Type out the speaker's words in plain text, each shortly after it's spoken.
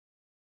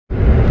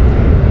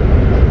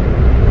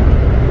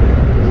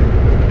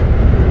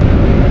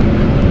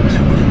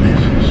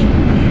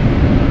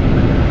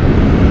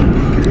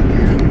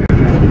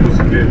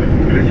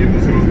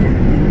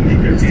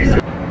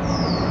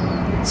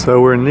So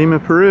we're in Lima,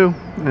 Peru,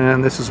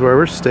 and this is where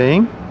we're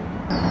staying.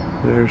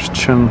 There's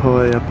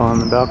𝗏 up on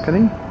the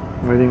balcony.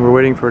 We're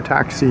waiting for a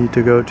taxi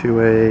to go to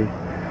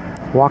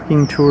a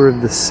walking tour of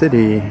the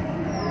city.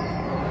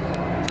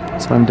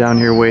 So I'm down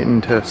here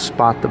waiting to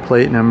spot the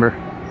plate number.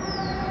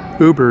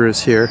 Uber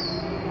is here.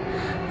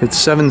 It's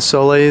 7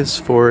 soles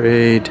for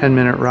a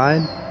 10-minute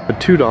ride,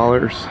 but $2.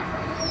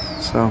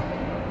 So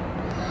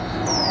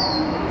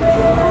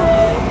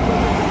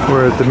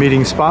we're at the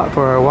meeting spot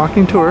for our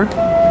walking tour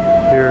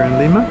here in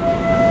Lima.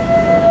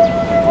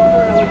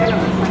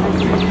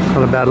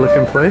 Not a bad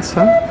looking place,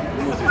 huh?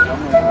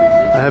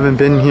 I haven't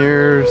been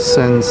here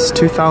since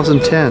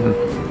 2010.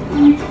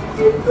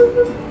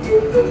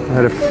 I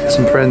had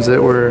some friends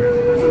that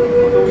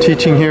were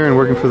teaching here and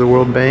working for the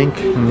World Bank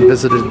and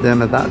visited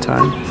them at that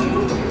time.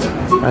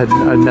 I'd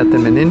met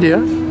them in India,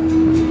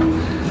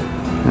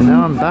 and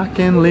now I'm back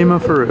in Lima,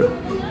 Peru.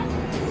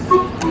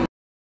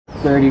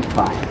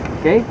 35,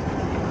 okay?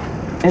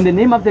 And the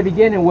name of the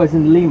beginning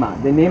wasn't Lima.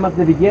 The name of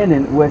the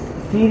beginning was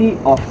City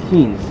of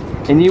Kings.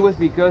 And it was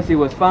because it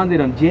was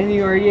founded on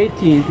January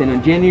 18th, and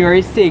on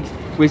January 6th,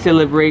 we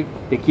celebrate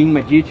the King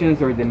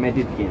Magicians or the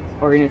Magic Kings,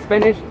 or in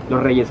Spanish,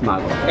 los Reyes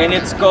Magos. And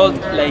it's called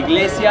La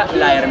Iglesia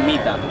La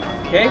Ermita,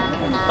 okay?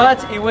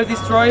 But it was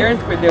destroyed, the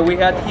earthquake that we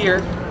had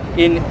here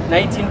in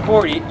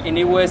 1940, and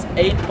it was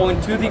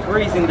 8.2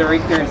 degrees in the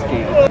Richter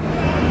scale.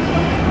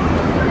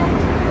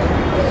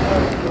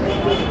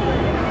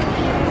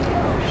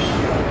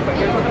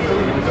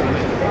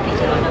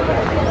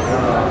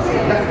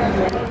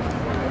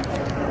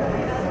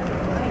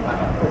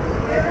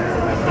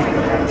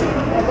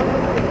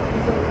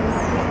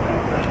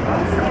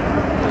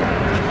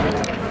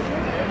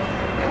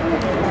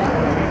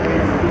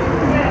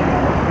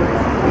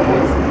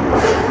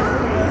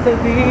 Te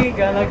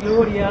diga la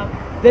gloria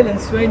del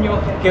ensueño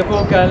que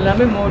evoca la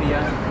memoria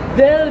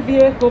del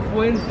viejo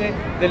puente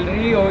del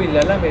río y la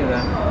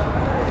alameda.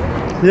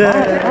 Yeah.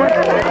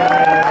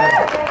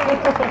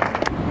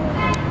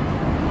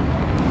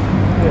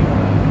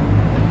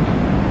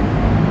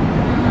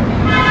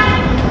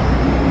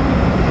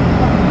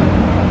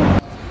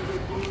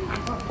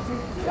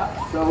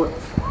 So,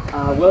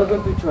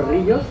 welcome to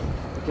𝗙RIH'𝐿.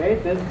 Okay,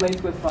 this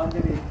place was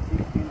founded in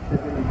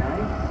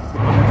 1679.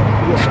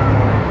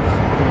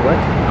 What?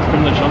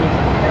 From the jungle?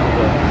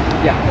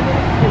 Yeah,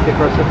 it's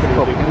across the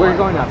coast. We're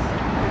going up.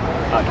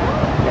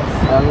 Yes,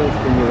 I will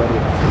explain you what it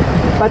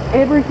is. But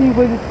everything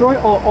was destroyed,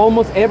 or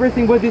almost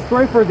everything was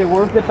destroyed for the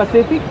War of the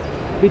Pacific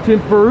between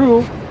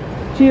Peru,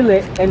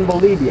 Chile, and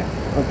Bolivia.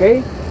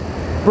 Okay?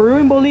 Peru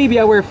and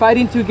Bolivia were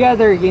fighting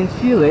together against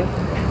Chile.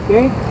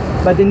 Okay?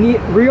 But the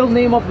real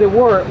name of the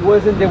war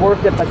wasn't the War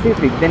of the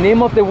Pacific. The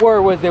name of the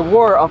war was the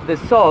War of the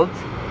Salt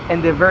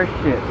and the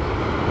𝗪cie.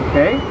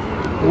 Okay?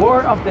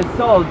 War of the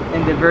Salt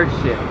and the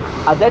𝗪cie.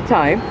 At that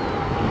time,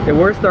 the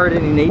war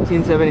started in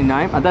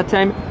 1879. At that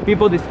time,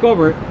 people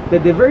discovered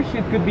that the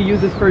𝗪cie could be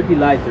used as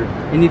fertilizer,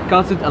 and it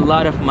costed a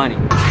lot of money.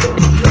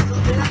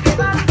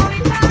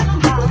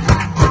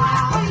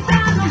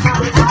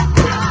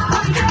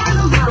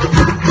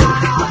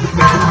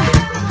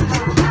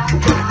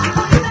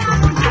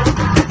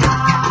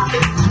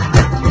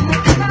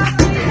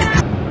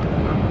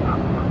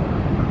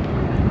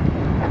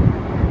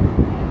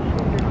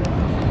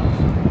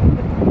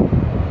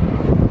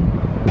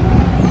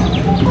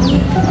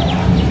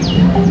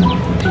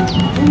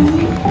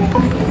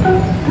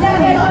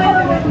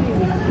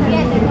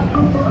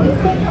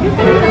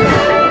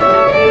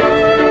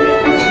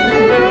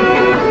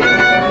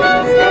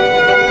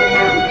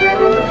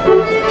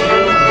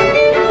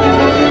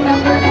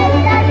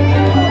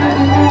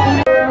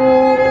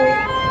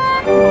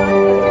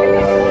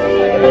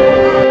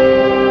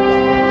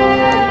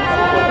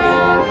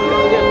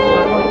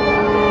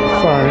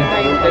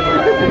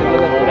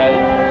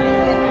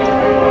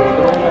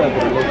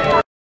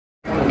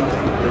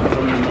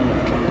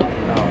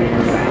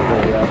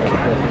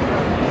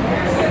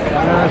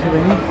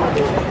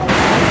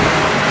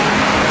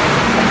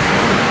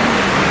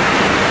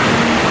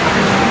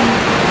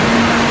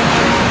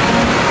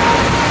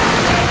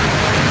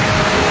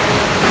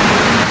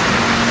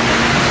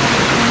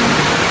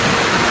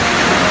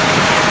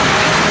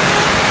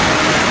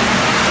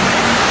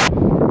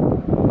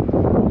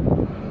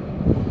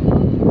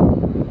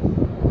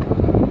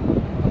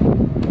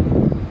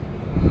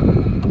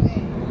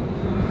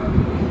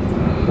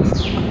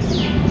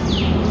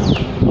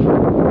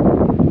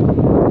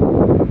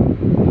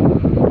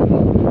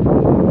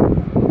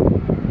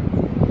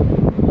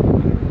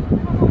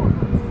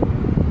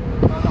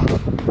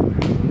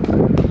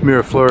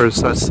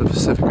 Miraflores, that's the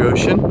Pacific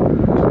Ocean.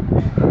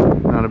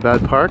 Not a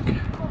bad park.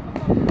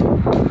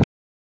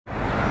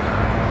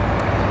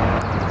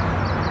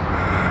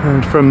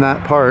 And from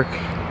that park,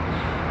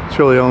 it's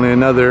really only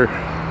another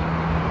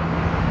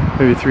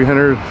maybe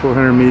 300,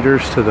 400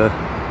 meters to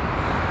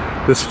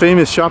this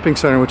famous shopping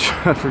center, which,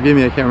 forgive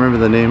me, I can't remember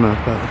the name of,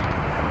 but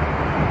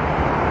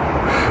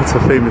it's a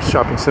famous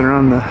shopping center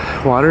on the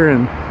water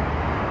in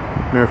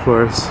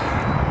Miraflores.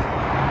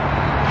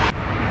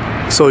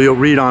 So you'll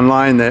read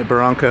online that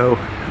Barranco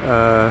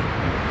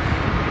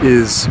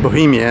is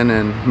bohemian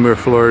and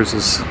Miraflores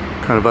is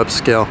kind of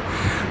upscale.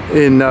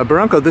 In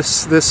Barranco,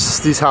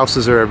 these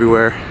houses are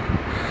everywhere.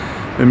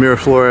 In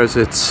Miraflores,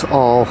 it's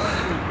all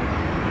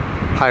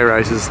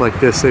high-rises like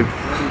this.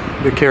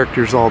 The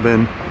character's all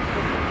been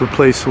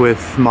replaced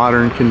with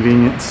modern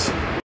convenience.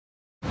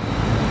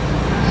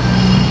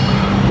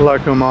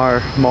 𝗏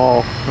Mall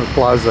or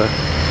Plaza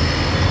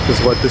is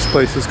what this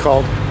place is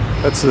called.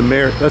 That's the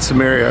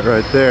Marriott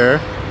right there.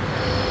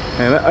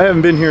 And I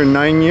haven't been here in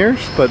 9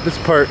 years, but this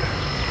part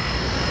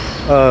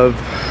of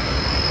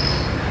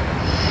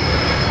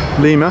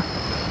Lima,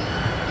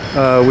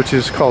 which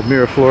is called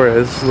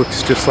Miraflores,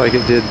 looks just like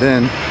it did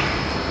then.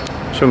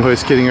 𝗏𝐻𝐿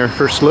is getting our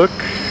first look,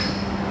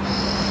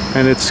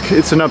 and it's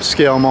an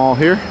upscale mall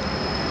here,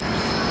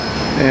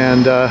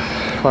 and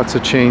lots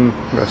of chain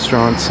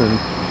restaurants, and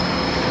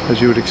as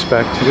you would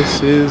expect,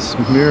 this is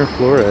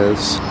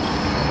Miraflores.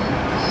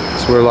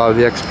 It's where a lot of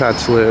the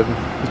expats live.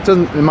 It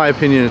doesn't, in my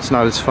opinion, it's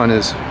not as fun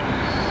as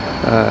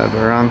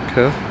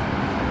Barranco,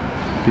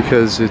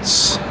 because it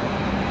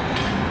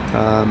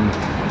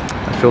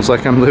feels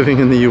like I'm living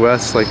in the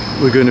US, like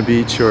Laguna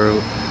Beach or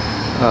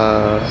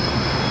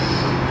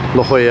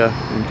La Jolla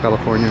in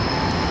California.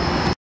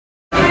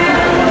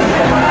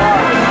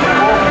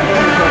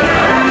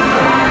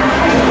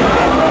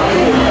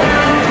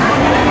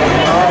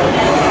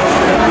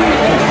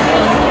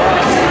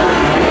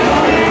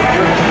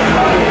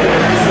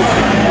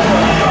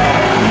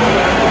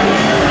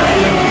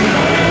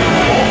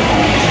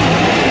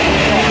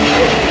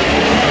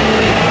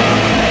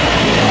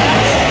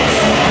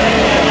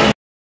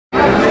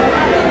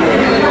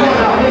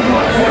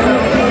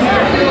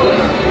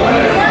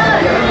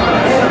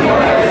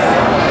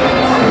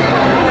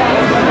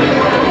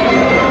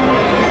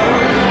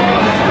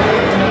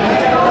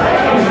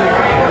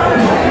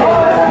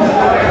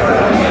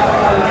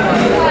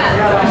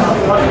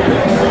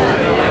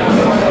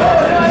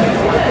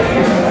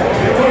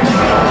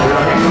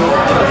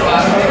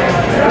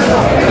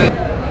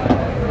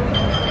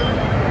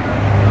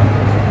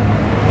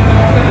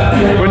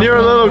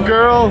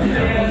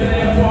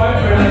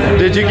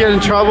 Did you get in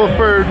trouble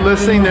for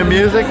listening to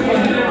music?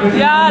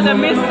 Yeah, the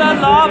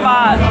Mr. Law,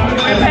 but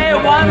we pay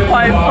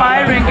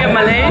 1.5 ringgit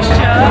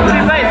Malaysia.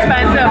 Super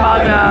expensive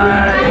about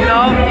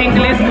the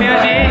English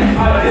music.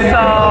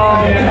 So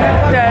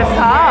that's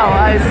how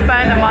I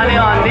spend the money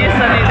on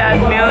listening that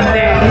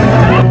music.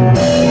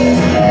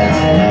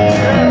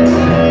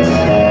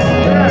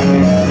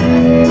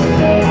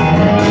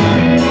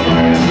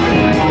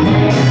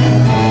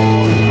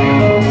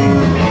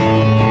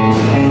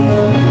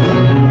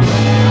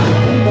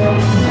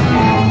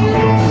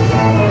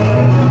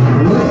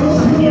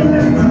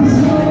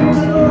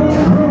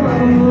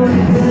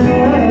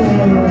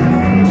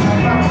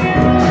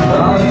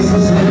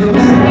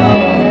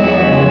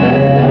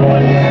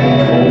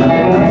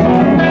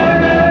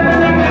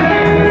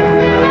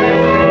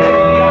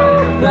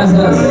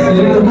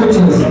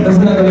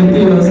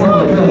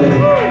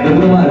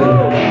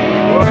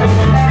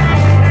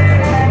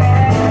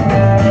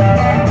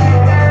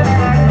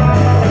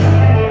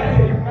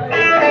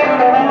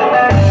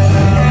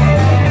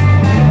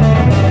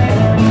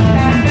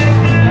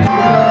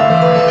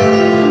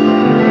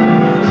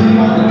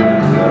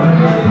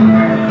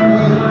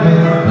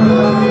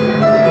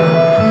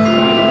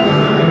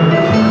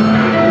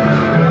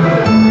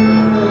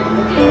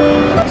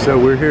 So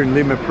we're here in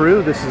Lima,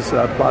 Peru. This is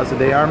Plaza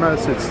de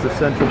Armas. It's the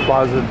central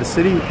plaza of the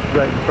city.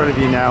 Right in front of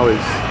you now is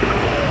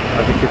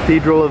the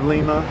Cathedral of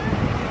Lima,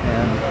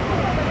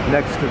 and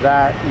next to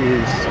that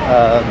is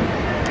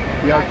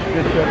the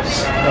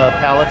Archbishop's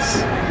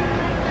Palace.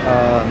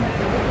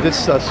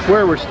 This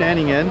square we're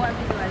standing in,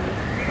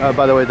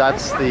 by the way,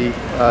 that's the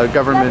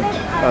government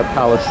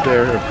palace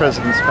there, or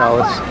President's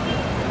Palace,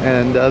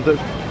 and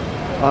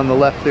on the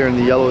left there in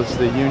the yellow is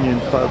the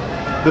Union Club.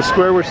 The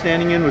square we're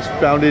standing in was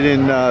founded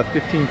in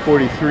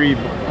 1543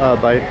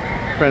 by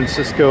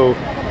Francisco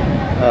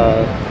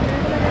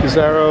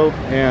Pizarro,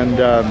 and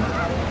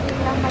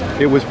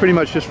it was pretty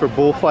much just for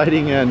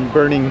bullfighting and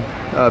burning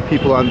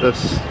people at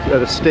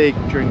a stake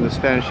during the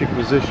Spanish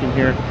Inquisition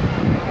here.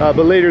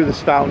 But later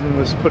this fountain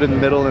was put in the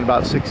middle in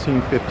about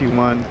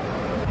 1651.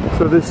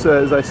 So this,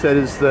 as I said,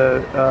 is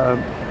the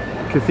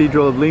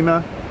Cathedral of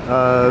Lima.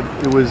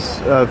 It was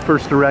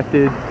first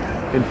erected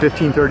in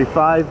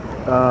 1535.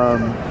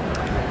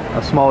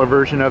 A smaller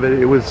version of it.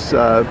 It was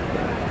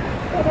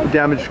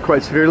damaged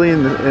quite severely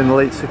in the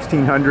late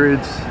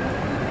 1600s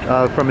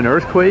from an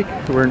earthquake.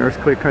 We're an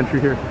earthquake country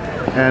here,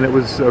 and it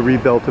was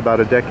rebuilt about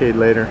a decade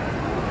later.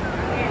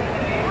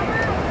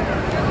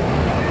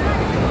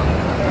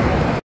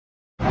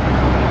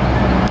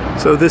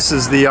 So this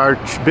is the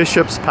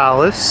Archbishop's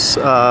Palace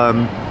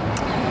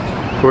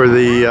for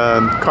the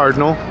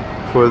Cardinal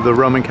for the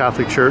Roman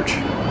Catholic Church.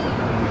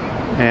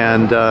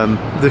 And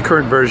the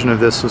current version of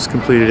this was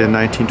completed in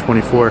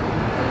 1924.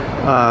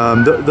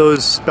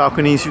 Those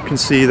balconies you can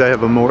see, they're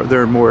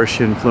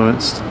Moorish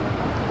influenced.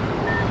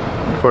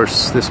 Of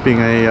course, this being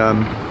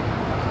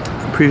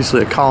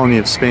previously a colony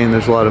of Spain,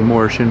 there's a lot of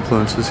Moorish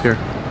influences here.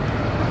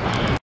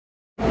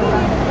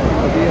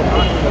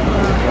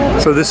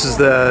 So this is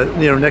the,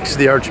 next to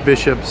the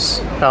Archbishop's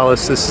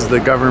Palace, this is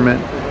the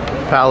government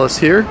palace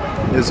here.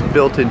 It's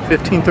built in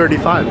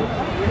 1535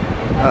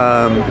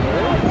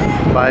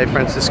 by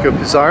Francisco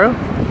Pizarro,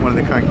 one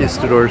of the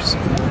conquistadors.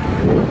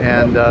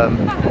 And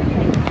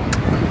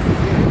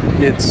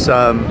it's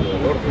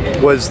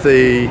was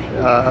the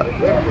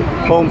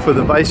home for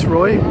the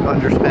viceroy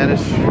under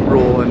Spanish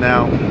rule, and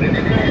now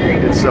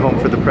it's the home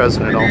for the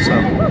president also.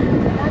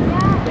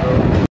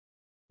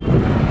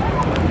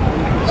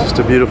 Just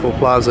a beautiful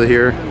plaza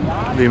here,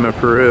 Lima,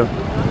 Peru,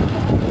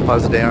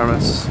 Plaza de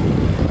Armas.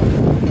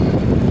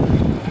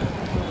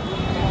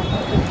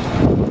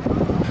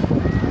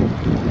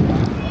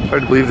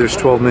 Hard to believe there's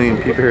 12 million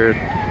people here,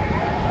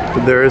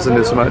 but there isn't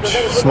as much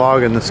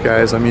smog in the sky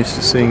as I'm used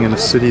to seeing in a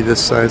city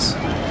this size.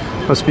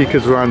 Must be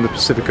because we're on the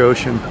Pacific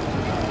Ocean.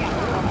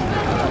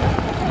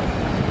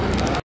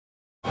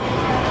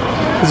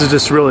 This is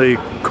just a really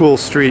cool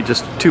street,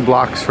 just 2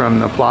 blocks from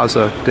the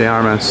Plaza de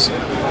Armas.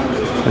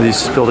 And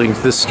these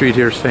buildings, this street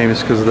here is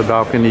famous because of the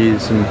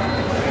balconies and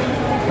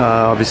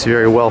obviously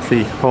very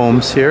wealthy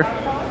homes here.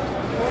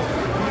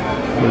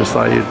 I just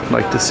thought you'd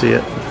like to see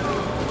it.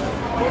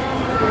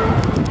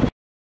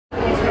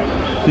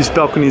 These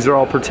balconies are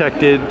all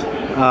protected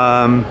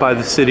by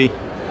the city,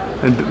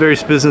 and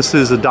various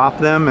businesses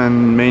adopt them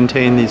and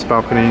maintain these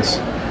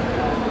balconies.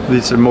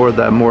 These are more of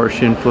that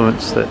Moorish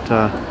influence that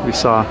we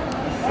saw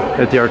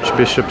at the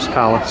Archbishop's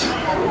Palace.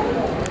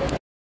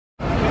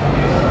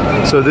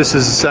 So this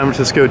is the San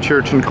Francisco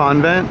Church and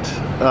Convent,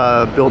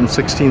 built in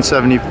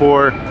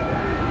 1674.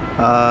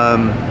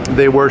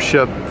 They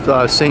worship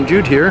St.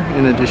 Jude here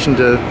in addition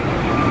to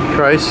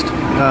Christ.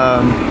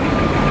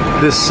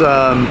 This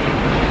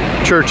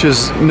church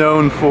is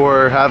known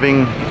for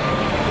having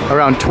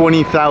around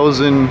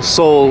 20,000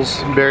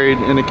 souls buried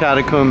in the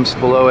catacombs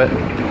below it,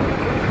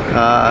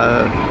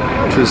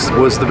 which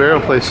was the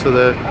burial place for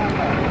the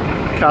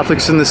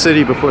Catholics in the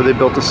city before they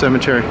built a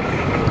cemetery.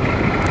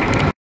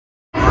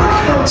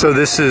 So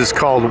this is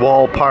called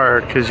Wall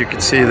Park. As you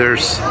can see,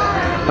 there's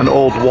an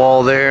old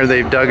wall there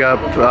they've dug up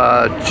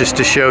just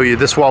to show you.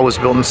 This wall was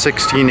built in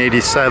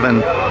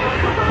 1687,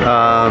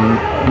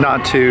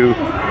 not to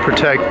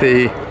protect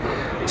the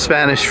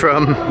Spanish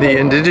from the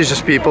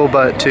indigenous people,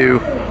 but to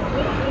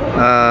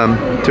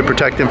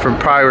protect them from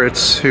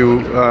pirates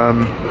who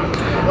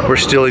were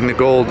stealing the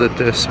gold that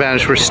the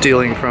Spanish were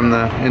stealing from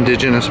the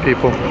indigenous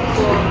people.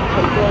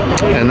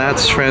 And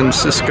that's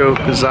Francisco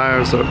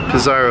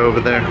Pizarro over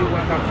there,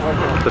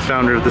 the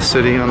founder of the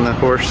city on the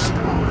horse.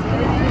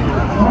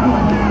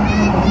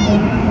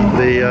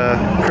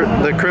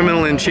 The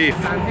criminal in chief.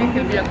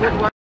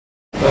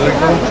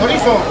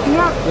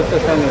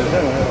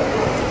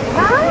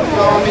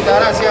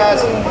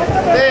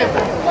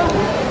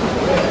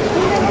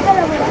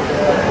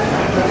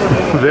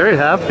 Very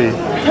happy.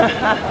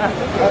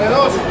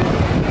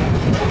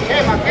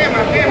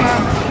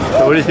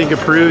 So what do you think of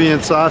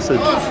Peruvian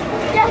sausage?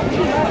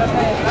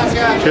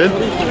 Good?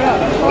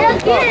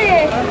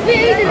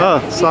 Oh,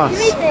 sauce.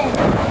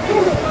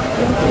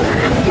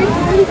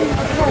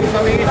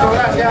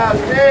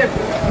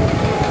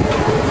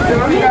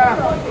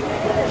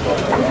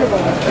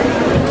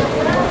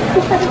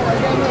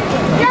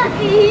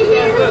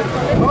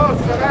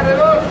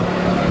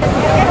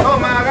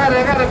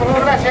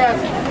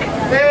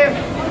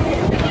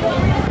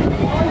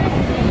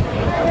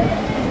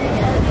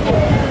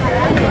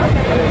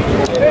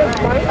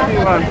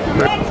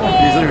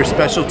 These are your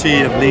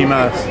specialty of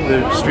Lima,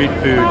 the street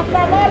food. I'm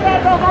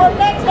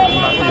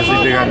not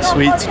usually big on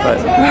sweets, but...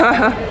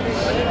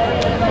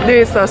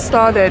 This is a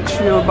star that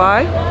you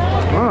buy.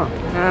 Oh,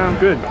 yeah,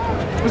 good.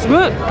 It's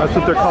good. That's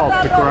what they're called,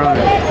 picorona.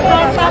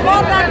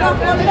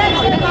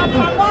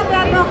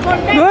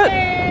 Good.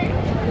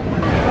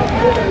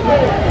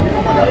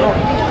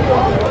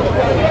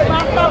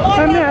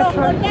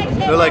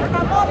 They're like a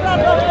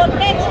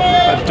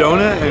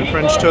donut and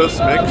French toast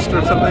mixed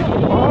or something.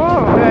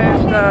 Oh,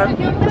 there's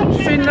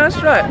the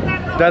sweetness, right?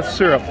 That's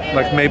syrup,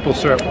 like maple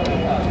syrup.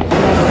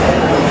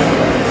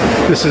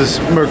 This is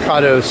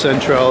Mercado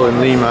Central in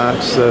Lima.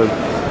 It's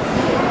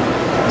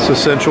a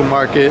central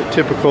market,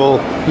 typical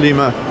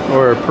Lima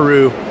or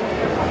Peru,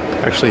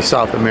 actually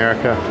South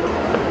America.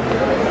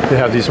 They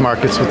have these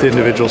markets with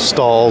individual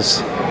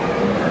stalls,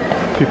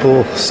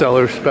 people,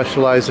 sellers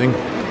specializing,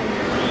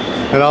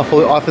 and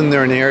often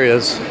they're in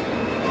areas.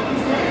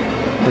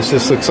 This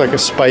just looks like a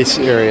spice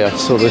area,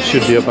 so there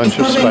should be a bunch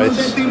of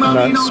spice,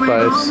 nut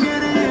spice,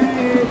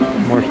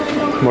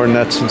 more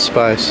nuts and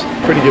spice.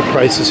 Pretty good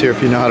prices here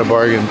if you know how to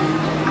bargain.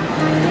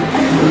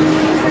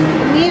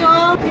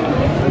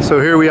 So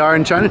here we are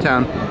in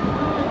Chinatown,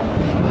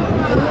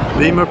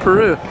 Lima,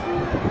 Peru.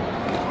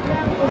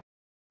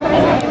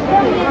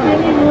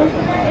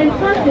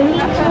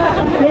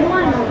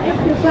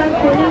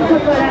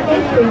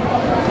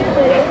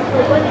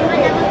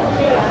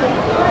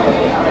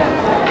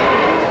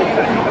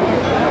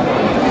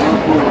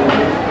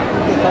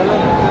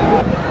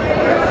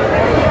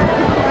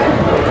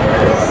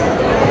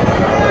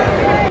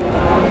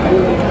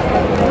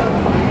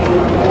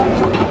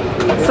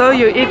 So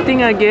you're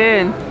eating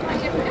again?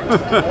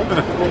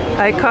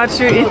 I caught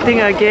you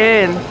eating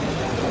again.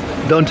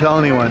 Don't tell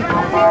anyone.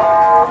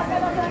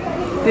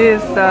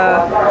 This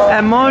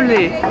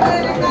𝗏𝐿𝐼.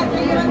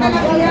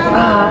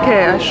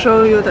 Okay, I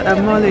show you the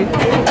𝗏𝐿𝐼.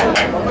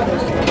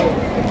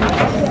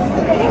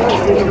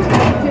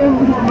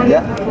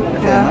 Yeah.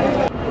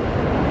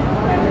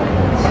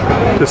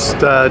 Just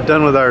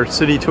done with our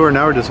city tour.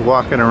 Now we're just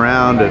walking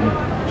around and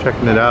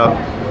checking it out.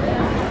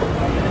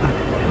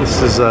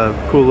 This is a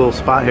cool little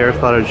spot here. I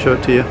thought I'd show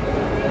it to you.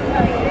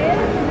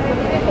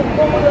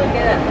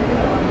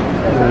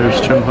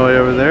 There's 𝗏𝐿𝐼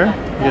over there,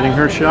 getting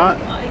her shot.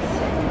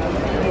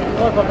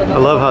 I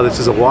love how this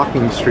is a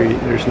walking street.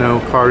 There's no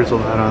cars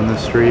allowed on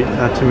this street.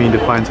 That to me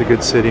defines a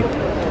good city.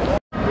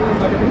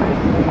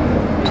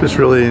 Just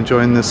really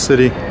enjoying this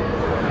city.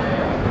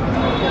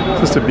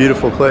 Just a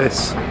beautiful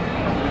place.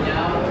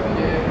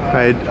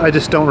 I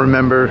just don't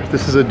remember.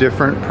 This is a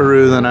different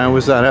Peru than I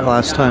was at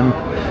last time.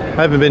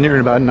 I haven't been here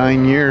in about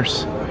 9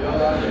 years.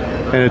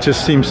 And it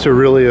just seems to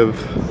really have,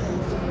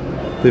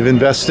 they've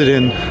invested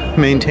in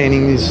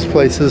maintaining these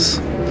places.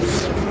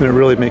 And it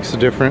really makes a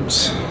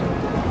difference.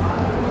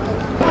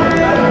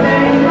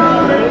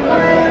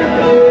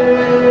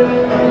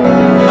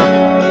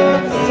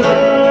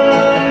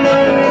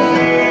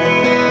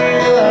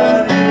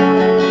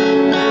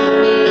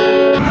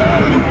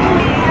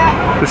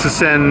 This is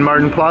San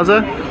Martin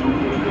Plaza.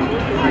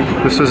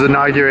 This was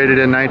inaugurated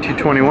in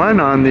 1921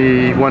 on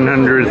the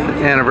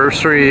 100th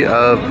anniversary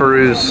of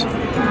Peru's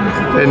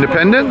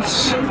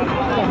independence.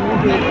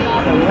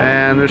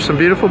 And there's some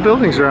beautiful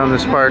buildings around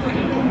this park.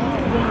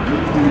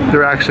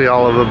 They're actually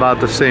all of about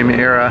the same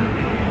era.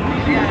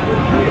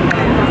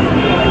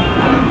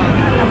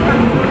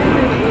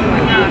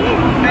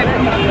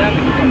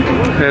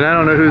 And I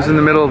don't know who's in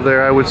the middle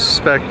there. I would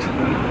suspect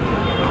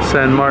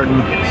San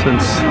Martin,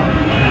 since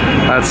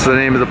that's the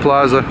name of the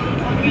plaza.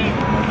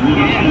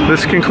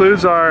 This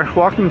concludes our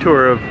walking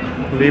tour of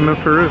Lima,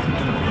 Peru.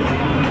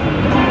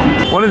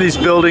 One of these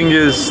buildings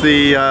is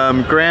the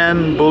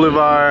Grand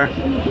Boulevard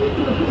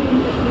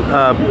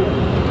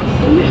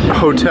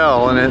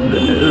Hotel, and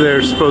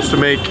they're supposed to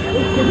make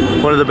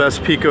one of the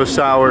best pico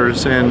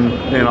sours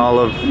in all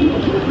of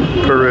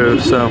Peru,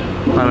 so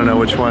I don't know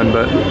which one,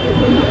 but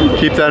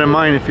keep that in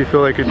mind if you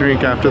feel like a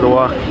drink after the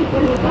walk.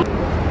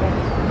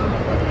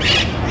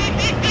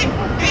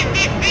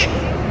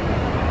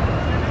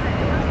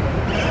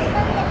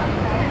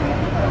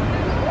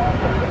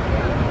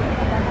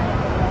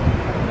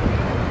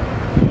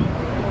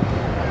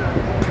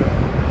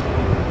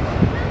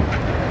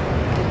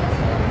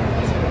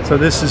 So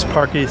this is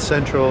Parque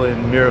Central in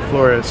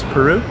Miraflores,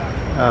 Peru,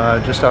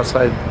 just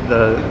outside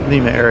the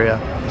Lima area.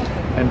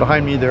 And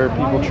behind me there are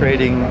people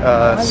trading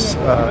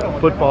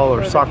football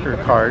or soccer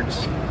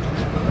cards.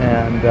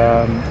 And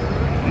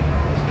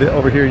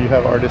over here you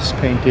have artists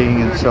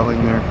painting and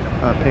selling their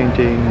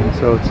painting. And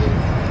so it's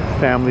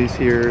families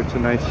here. It's a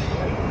nice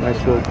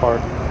little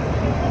park.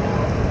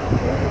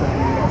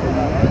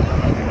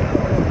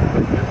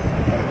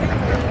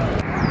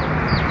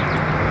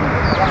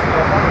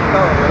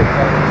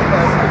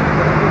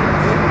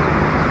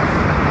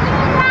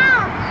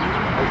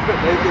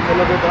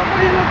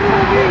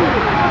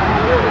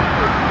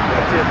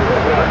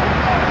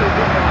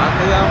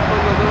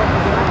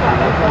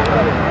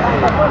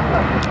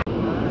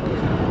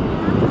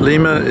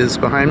 Lima is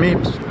behind me.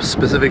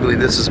 Specifically,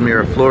 this is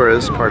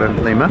Miraflores, part of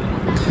Lima.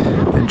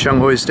 And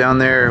𝗏𝐿𝐼's down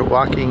there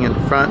walking in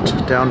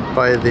front, down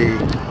by the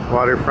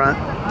waterfront,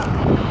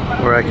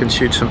 where I can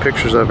shoot some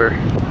pictures of her.